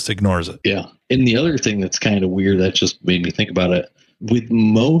area just ignores it. Yeah. And the other thing that's kind of weird that just made me think about it, with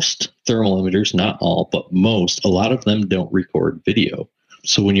most thermal emitters, not all, but most, a lot of them don't record video.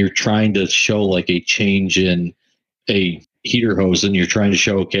 So when you're trying to show like a change in a heater hose and you're trying to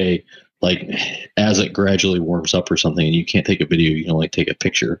show, okay, like as it gradually warms up or something, and you can't take a video, you can only take a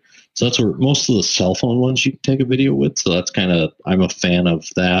picture. So that's where most of the cell phone ones you can take a video with. So that's kind of, I'm a fan of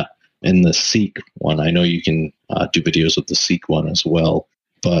that. And the Seek one, I know you can do videos with the Seek one as well.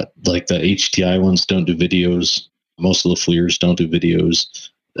 But like the HTI ones don't do videos. Most of the FLIRs don't do videos.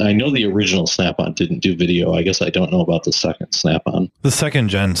 I know the original Snap-on didn't do video. I guess I don't know about the second Snap-on. The second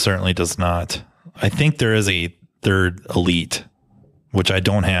gen certainly does not. I think there is a third Elite, which I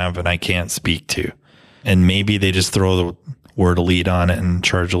don't have and I can't speak to. And maybe they just throw the word Elite on it and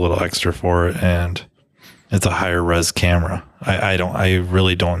charge a little extra for it, and it's a higher res camera. I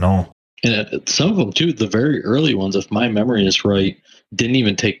really don't know. And some of them too, the very early ones, if my memory is right, didn't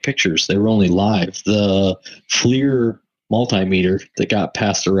even take pictures. They were only live. The FLIR multimeter that got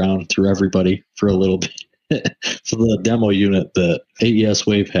passed around through everybody for a little bit. So the demo unit that AES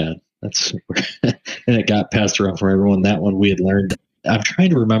Wave had, that's and it got passed around from everyone. That one we had learned. I'm trying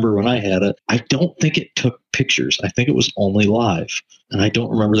to remember when I had it. I don't think it took pictures. I think it was only live. And I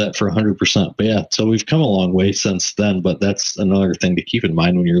don't remember that for 100%. But yeah, so we've come a long way since then. But that's another thing to keep in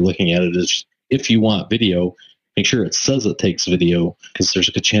mind when you're looking at it, is if you want video, make sure it says it takes video, because there's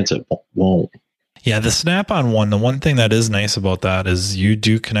a good chance it won't. Yeah, the Snap-on one, the one thing that is nice about that is you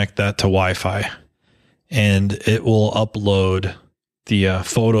do connect that to Wi-Fi, and it will upload the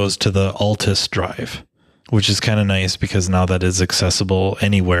photos to the Altus drive, which is kind of nice because now that is accessible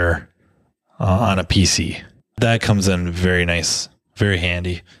anywhere on a PC. That comes in very nice, very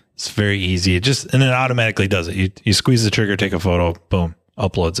handy. It's very easy. And it automatically does it. You squeeze the trigger, take a photo, boom,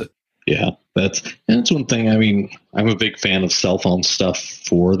 uploads it. Yeah, that's one thing. I mean, I'm a big fan of cell phone stuff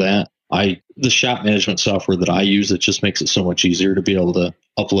for that. The shop management software that I use, it just makes it so much easier to be able to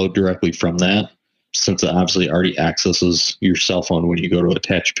upload directly from that, since it obviously already accesses your cell phone when you go to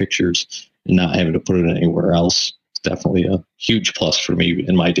attach pictures, and not having to put it anywhere else. It's definitely a huge plus for me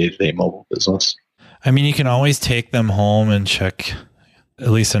in my day-to-day mobile business. I mean, you can always take them home and check. At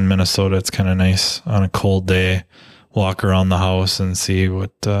least in Minnesota, it's kind of nice on a cold day. Walk around the house and see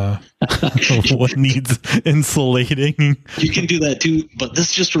what what needs insulating. You can do that too, but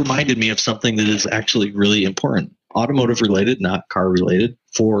this just reminded me of something that is actually really important. Automotive related, not car related,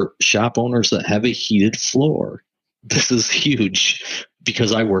 for shop owners that have a heated floor. This is huge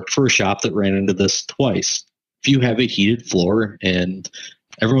because I worked for a shop that ran into this twice. If you have a heated floor, and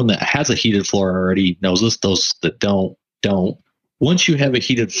everyone that has a heated floor already knows this, those that don't. Once you have a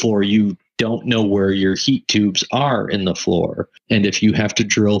heated floor, you don't know where your heat tubes are in the floor. And if you have to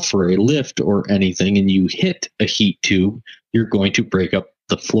drill for a lift or anything and you hit a heat tube, you're going to break up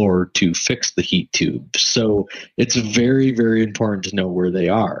the floor to fix the heat tube. So it's very, very important to know where they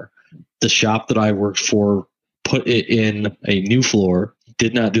are. The shop that I worked for put it in a new floor,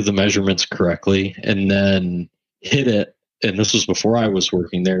 did not do the measurements correctly, and then hit it. And this was before I was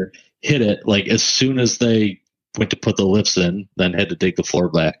working there, hit it like as soon as they went to put the lifts in, then had to dig the floor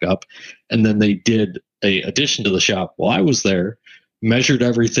back up. And then they did a addition to the shop while I was there, measured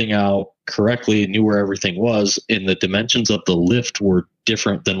everything out correctly, knew where everything was, and the dimensions of the lift were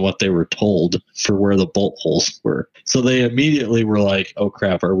different than what they were told for where the bolt holes were. So they immediately were like, oh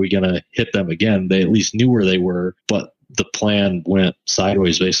crap, are we going to hit them again? They at least knew where they were, but the plan went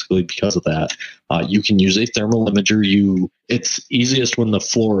sideways basically because of that. You can use a thermal imager. It's easiest when the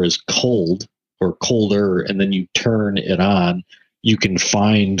floor is cold or colder, and then you turn it on. You can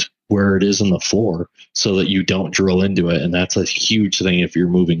find where it is in the floor so that you don't drill into it. And that's a huge thing if you're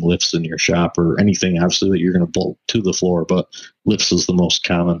moving lifts in your shop or anything, obviously, that you're going to bolt to the floor, but lifts is the most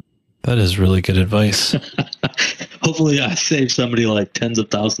common. That is really good advice. Hopefully I saved somebody like tens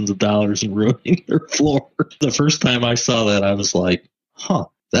of thousands of dollars in ruining their floor. The first time I saw that, I was like,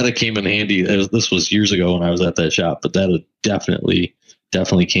 that came in handy. This was years ago when I was at that shop, but that definitely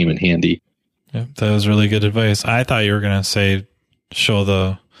came in handy. Yeah, that was really good advice. I thought you were going to say, show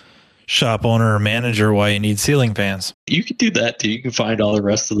the shop owner or manager why you need ceiling fans. You can do that too. You can find all the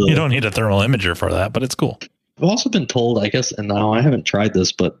rest of the... You don't need a thermal imager for that, but it's cool. I've also been told, I guess, and now I haven't tried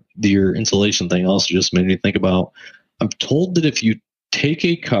this, but your insulation thing also just made me think about, I'm told that if you take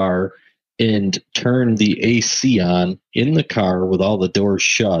a car and turn the AC on in the car with all the doors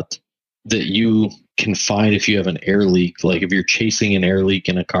shut, that you can find if you have an air leak, like if you're chasing an air leak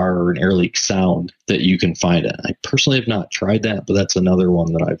in a car or an air leak sound, that you can find it. I personally have not tried that, but that's another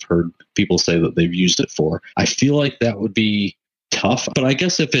one that I've heard people say that they've used it for. I feel like that would be tough, but I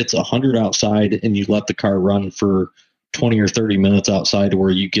guess if it's 100 outside and you let the car run for 20 or 30 minutes outside where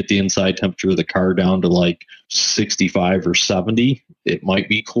you get the inside temperature of the car down to like 65 or 70, it might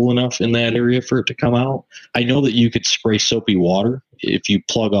be cool enough in that area for it to come out. I know that you could spray soapy water if you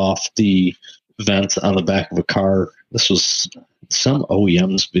plug off the vents on the back of a car. This was some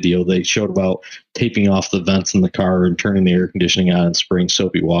OEM's video. They showed about taping off the vents in the car and turning the air conditioning on and spraying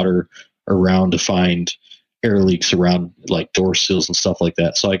soapy water around to find air leaks around like door seals and stuff like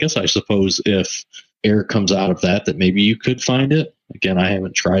that. So I suppose if air comes out of that maybe you could find it. Again, I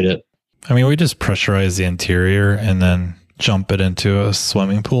haven't tried it. I mean, we just pressurize the interior and then jump it into a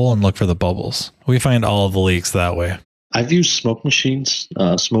swimming pool and look for the bubbles. We find all of the leaks that way. I've used smoke machines.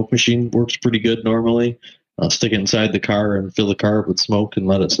 Smoke machine works pretty good normally. Stick it inside the car and fill the car with smoke and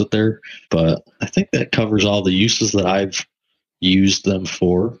let it sit there. But I think that covers all the uses that I've used them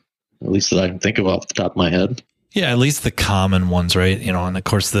for, at least that I can think of off the top of my head. Yeah, at least the common ones, right? You know, and of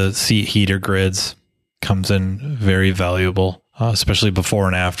course the seat heater grids comes in very valuable, especially before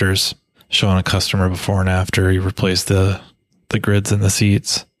and afters. Showing a customer before and after you replace the grids in the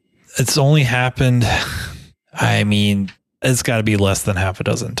seats. It's only happened, I mean, it's got to be less than half a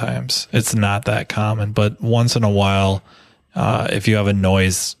dozen times. It's not that common, but once in a while, if you have a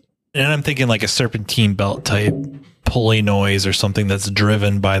noise, and I'm thinking like a serpentine belt type pulley noise or something that's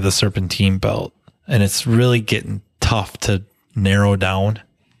driven by the serpentine belt, and it's really getting tough to narrow down,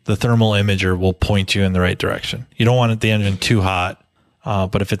 the thermal imager will point you in the right direction. You don't want the engine too hot,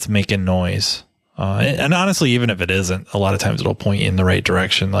 but if it's making noise, and honestly, even if it isn't, a lot of times it'll point you in the right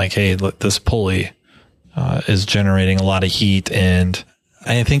direction. Like, hey, look, this pulley is generating a lot of heat. And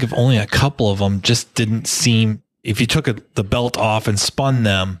I think if only a couple of them just didn't seem, if you took the belt off and spun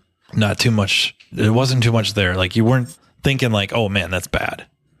them, not too much, there wasn't too much there. Like you weren't thinking like, oh man, that's bad.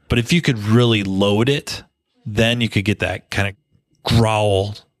 But if you could really load it, then you could get that kind of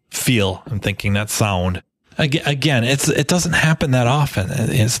growl feel. I'm thinking that sound. Again, it doesn't happen that often.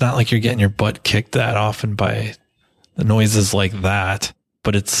 It's not like you're getting your butt kicked that often by the noises like that,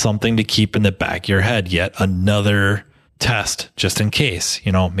 but it's something to keep in the back of your head. Yet another test just in case,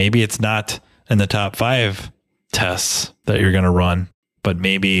 you know, maybe it's not in the top 5 tests that you're going to run, but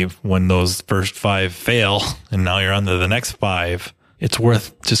maybe when those first 5 fail and now you're on to the next 5, it's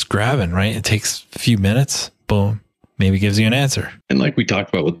worth just grabbing, right? It takes a few minutes. Boom. Maybe gives you an answer. And like we talked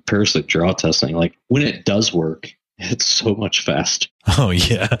about with parasitic draw testing, like when it does work, it's so much fast. Oh,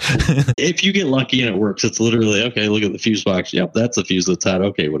 yeah. If you get lucky and it works, it's literally, okay, look at the fuse box. Yep, that's the fuse that's hot.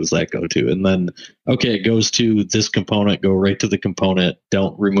 Okay, what does that go to? And then, okay, it goes to this component, go right to the component.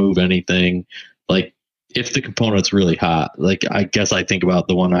 Don't remove anything. Like if the component's really hot, like I guess I think about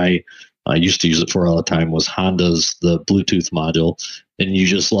the one I used to use it for all the time was Honda's, the Bluetooth module. and you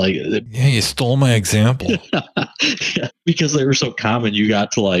just like, Yeah, you stole my example. yeah, because they were so common, you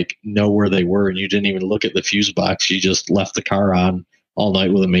got to like know where they were, and you didn't even look at the fuse box. You just left the car on all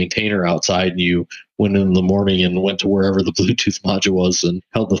night with a maintainer outside, and you went in the morning and went to wherever the Bluetooth module was and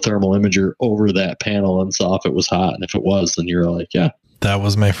held the thermal imager over that panel and saw if it was hot. And if it was, then you're like, yeah. That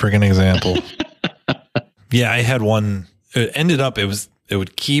was my friggin' example. Yeah, I had one. It ended up, it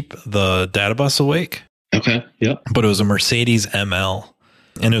would keep the data bus awake. Okay. Yep. But it was a Mercedes ML,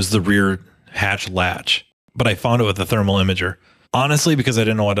 and it was the rear hatch latch. But I found it with the thermal imager. Honestly, because I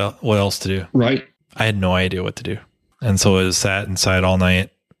didn't know what else to do. Right. I had no idea what to do. And so it sat inside all night.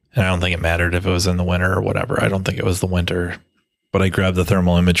 And I don't think it mattered if it was in the winter or whatever. I don't think it was the winter. But I grabbed the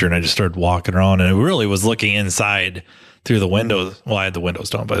thermal imager and I just started walking around. And it really was looking inside through the windows. Well, I had the windows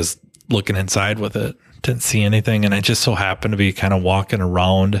down, but I was looking inside with it. Didn't see anything. And I just so happened to be kind of walking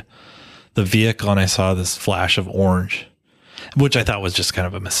around the vehicle, and I saw this flash of orange, which I thought was just kind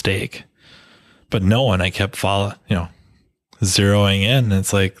of a mistake. But no, and I kept zeroing in. And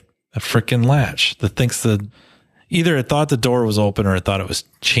it's like a freaking latch that thinks that either it thought the door was open or it thought it was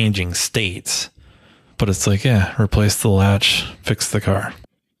changing states. But it's like, yeah, replace the latch, fix the car.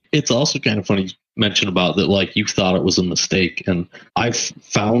 It's also kind of funny you mention about that, like you thought it was a mistake. And I've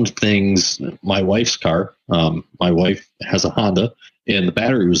found things, my wife's car, my wife has a Honda, and the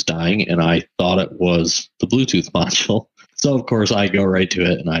battery was dying, and I thought it was the Bluetooth module. So, of course, I go right to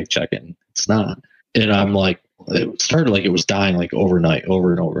it, and I check it, and it's not. And I'm like, it started like it was dying like overnight,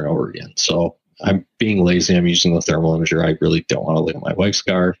 over and over and over again. So I'm being lazy. I'm using the thermal imager. I really don't want to look at my wife's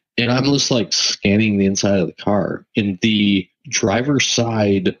car. And I'm just like scanning the inside of the car. And the driver's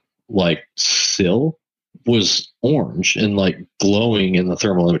side like sill was orange and like glowing in the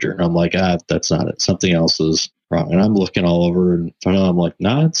thermal imager. And I'm like, that's not it. Something else is wrong. And I'm looking all over, and finally I'm like,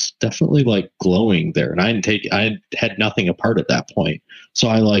 nah, it's definitely like glowing there. And I had nothing apart at that point. So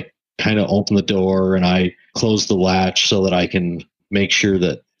I like kind of open the door and I close the latch so that I can make sure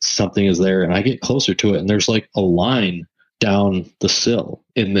that something is there. And I get closer to it, and there's like a line down the sill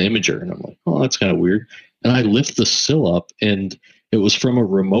in the imager. And I'm like, oh, that's kind of weird. And I lift the sill up, and it was from a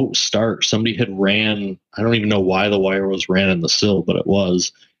remote start. Somebody had ran, I don't even know why the wire was ran in the sill, but it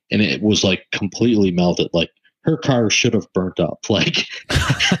was. And it was like completely melted. Like her car should have burnt up. Like,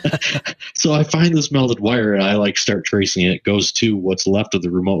 so I find this melted wire, and I like start tracing it. It goes to what's left of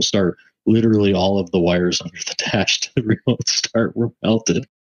the remote start. Literally all of the wires under the dash to the remote start were melted.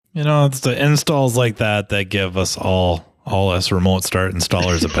 It's the installs like that give us all us remote start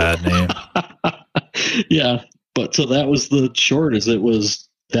installers a bad name. Yeah. But so that was the short, is it was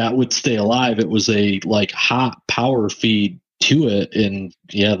that would stay alive. It was a like hot power feed to it. And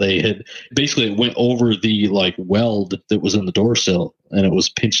yeah, they had basically, it went over the like weld that was in the door sill, and it was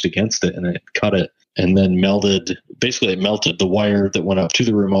pinched against it, and it cut it, and then melted the wire that went up to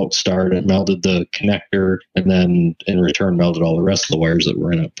the remote start, and melted the connector, and then in return melted all the rest of the wires that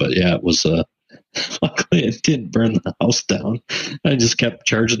were in it. But yeah, it was luckily it didn't burn the house down. I just kept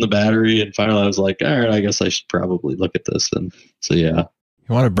charging the battery, and finally I was like, all right, I guess I should probably look at this. And so yeah.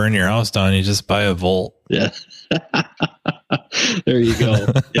 You want to burn your house down, you just buy a Volt. Yeah. There you go.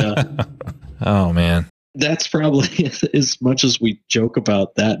 Yeah. Oh man. That's probably, as much as we joke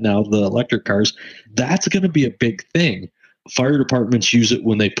about that now, the electric cars, that's going to be a big thing. Fire departments use it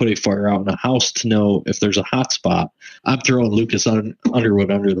when they put a fire out in a house to know if there's a hot spot. I'm throwing Lucas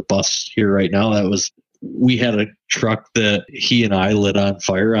Underwood under the bus here right now. We had a truck that he and I lit on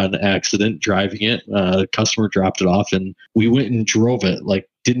fire on accident driving it. The customer dropped it off, and we went and drove it. Like,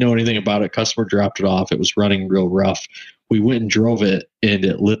 didn't know anything about it. Customer dropped it off. It was running real rough. We went and drove it, and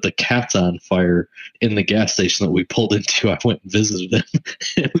it lit the cats on fire in the gas station that we pulled into. I went and visited him.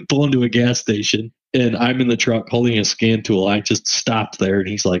 And we pull into a gas station, and I'm in the truck holding a scan tool. I just stopped there, and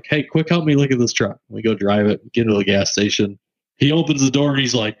he's like, hey, quick, help me look at this truck. We go drive it, get into the gas station. He opens the door, and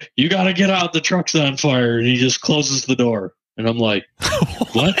he's like, you got to get out. The truck's on fire. And he just closes the door. And I'm like,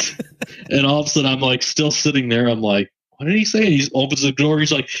 what? And all of a sudden, I'm like still sitting there. I'm like, what did he say? He opens the door.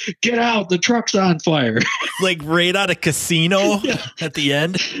 He's like, get out. The truck's on fire. Like right out of Casino. Yeah. At the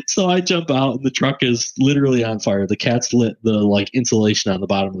end. So I jump out, and the truck is literally on fire. The cat's lit the like insulation on the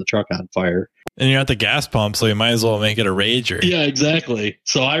bottom of the truck on fire. And you're at the gas pump, so you might as well make it a rager. Yeah, exactly.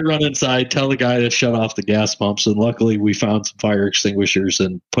 So I run inside, tell the guy to shut off the gas pumps, and luckily we found some fire extinguishers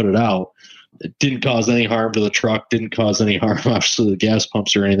and put it out. It didn't cause any harm to the truck, didn't cause any harm, obviously, to the gas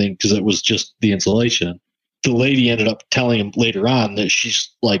pumps or anything, because it was just the insulation. The lady ended up telling him later on that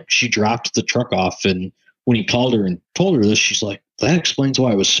she dropped the truck off, and when he called her and told her this, she's like, that explains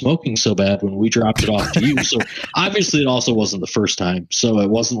why I was smoking so bad when we dropped it off to you. So obviously it also wasn't the first time. So it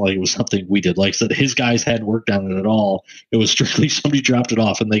wasn't like it was something we did. Like I said, his guys hadn't worked on it at all. It was strictly somebody dropped it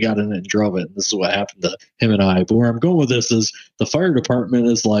off and they got in it and drove it. And this is what happened to him and I. But where I'm going with this is the fire department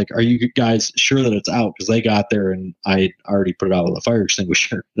is like, are you guys sure that it's out? Because they got there and I already put it out with a fire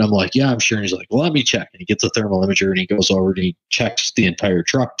extinguisher. And I'm like, yeah, I'm sure. And he's like, well, let me check. And he gets a thermal imager and he goes over and he checks the entire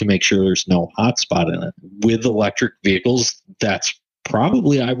truck to make sure there's no hot spot in it. With electric vehicles, that's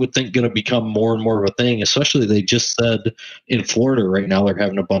probably, I would think, going to become more and more of a thing, especially they just said in Florida right now they're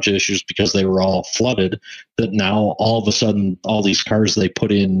having a bunch of issues because they were all flooded, that now all of a sudden all these cars they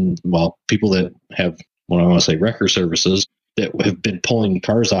put in, well, people that have, what I want to say, wrecker services that have been pulling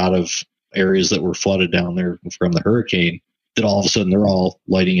cars out of areas that were flooded down there from the hurricane, that all of a sudden they're all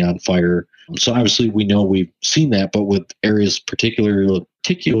lighting on fire. So obviously we know we've seen that, but with areas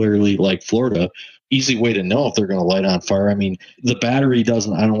particularly like Florida, easy way to know if they're going to light on fire. I mean, the battery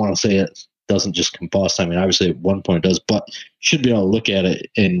doesn't, I don't want to say it doesn't just combust. I mean, obviously at one point it does, but you should be able to look at it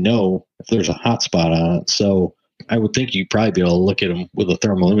and know if there's a hot spot on it. So I would think you'd probably be able to look at them with a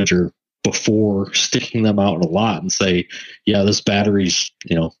thermal imager before sticking them out in a lot and say, yeah, this battery's,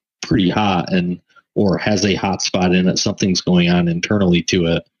 pretty hot or has a hot spot in it. Something's going on internally to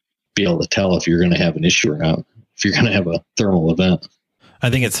it. Be able to tell if you're going to have an issue or not, if you're going to have a thermal event. I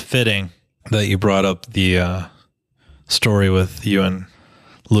think it's fitting that you brought up the story with you and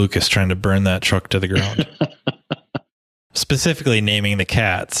Lucas trying to burn that truck to the ground. Specifically naming the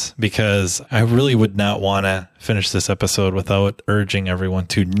cats, because I really would not want to finish this episode without urging everyone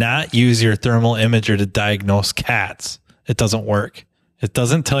to not use your thermal imager to diagnose cats. It doesn't work. It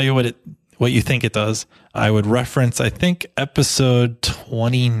doesn't tell you what you think it does. I would reference, I think, episode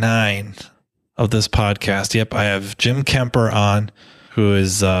 29 of this podcast. Yep, I have Jim Kemper on, who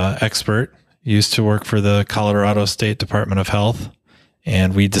is expert, used to work for the Colorado State Department of Health.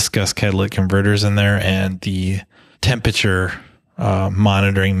 And we discuss catalytic converters in there and the temperature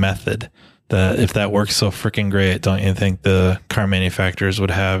monitoring method. That if that works so freaking great, don't you think the car manufacturers would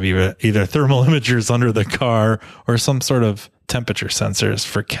have either thermal imagers under the car or some sort of temperature sensors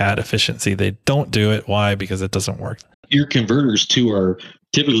for cat efficiency? They don't do it. Why? Because it doesn't work. Your converters too are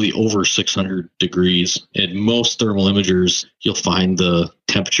typically over 600 degrees, and most thermal imagers, you'll find the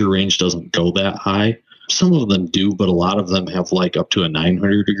temperature range doesn't go that high. Some of them do, but a lot of them have like up to a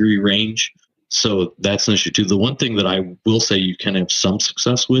 900 degree range. So that's an issue too. The one thing that I will say you can have some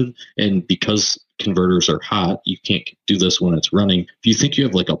success with, and because converters are hot, you can't do this when it's running. If you think you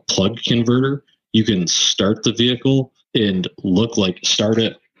have like a plug converter, you can start the vehicle and start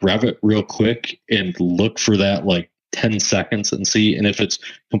it, rev it real quick and look for that like 10 seconds and see. And if it's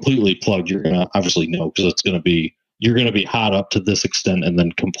completely plugged, you're going to obviously know, because you're going to be hot up to this extent and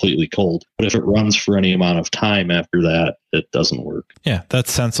then completely cold. But if it runs for any amount of time after that, it doesn't work. Yeah,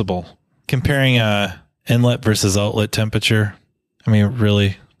 that's sensible. Comparing inlet versus outlet temperature, I mean,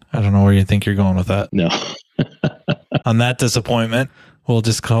 really, I don't know where you think you're going with that. No. On that disappointment, we'll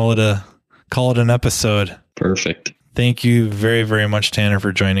just call it an episode. Perfect. Thank you very, very much, Tanner,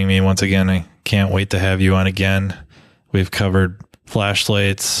 for joining me once again. I can't wait to have you on again. We've covered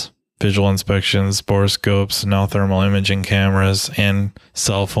flashlights, visual inspections, borescopes, now thermal imaging cameras, and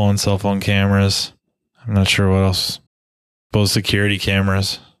cell phone cameras. I'm not sure what else. Both security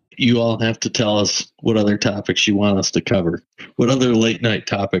cameras. You all have to tell us what other topics you want us to cover. What other late night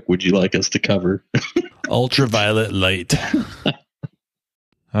topic would you like us to cover? Ultraviolet light.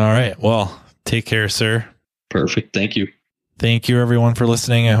 All right. Well, take care, sir. Perfect. Thank you. Thank you, everyone, for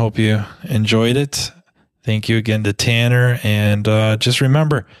listening. I hope you enjoyed it. Thank you again to Tanner. And just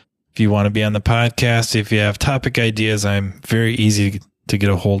remember, if you want to be on the podcast, if you have topic ideas, I'm very easy to get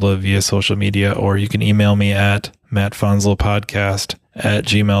a hold of via social media, or you can email me at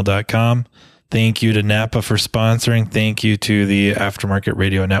mattfonslowpodcast@gmail.com. Thank you to Napa for sponsoring. Thank you to the Aftermarket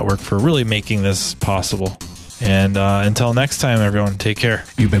Radio Network for really making this possible. And until next time, everyone, take care.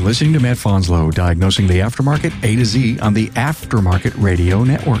 You've been listening to Matt Fonslow, diagnosing the aftermarket A to Z on the Aftermarket Radio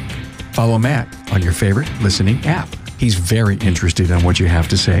Network. Follow Matt on your favorite listening app. He's very interested in what you have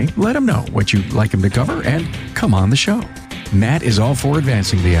to say. Let him know what you'd like him to cover and come on the show. Matt is all for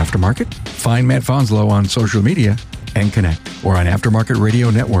advancing the aftermarket. Find Matt Fonslow on social media and connect, or on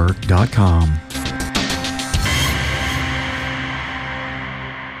aftermarketradionetwork.com.